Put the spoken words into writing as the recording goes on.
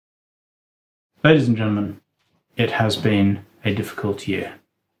Ladies and gentlemen, it has been a difficult year,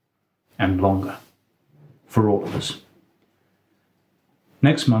 and longer, for all of us.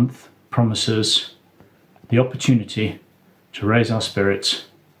 Next month promises the opportunity to raise our spirits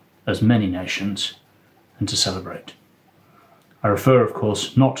as many nations and to celebrate. I refer, of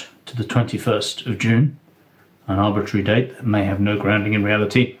course, not to the 21st of June, an arbitrary date that may have no grounding in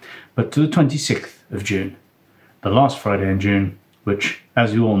reality, but to the 26th of June, the last Friday in June, which,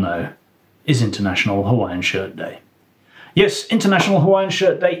 as you all know, is International Hawaiian Shirt Day. Yes, International Hawaiian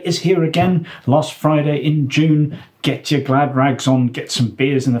Shirt Day is here again, last Friday in June. Get your glad rags on, get some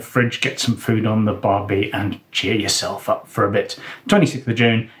beers in the fridge, get some food on the barbie, and cheer yourself up for a bit. 26th of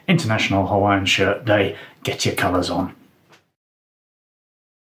June, International Hawaiian Shirt Day. Get your colours on.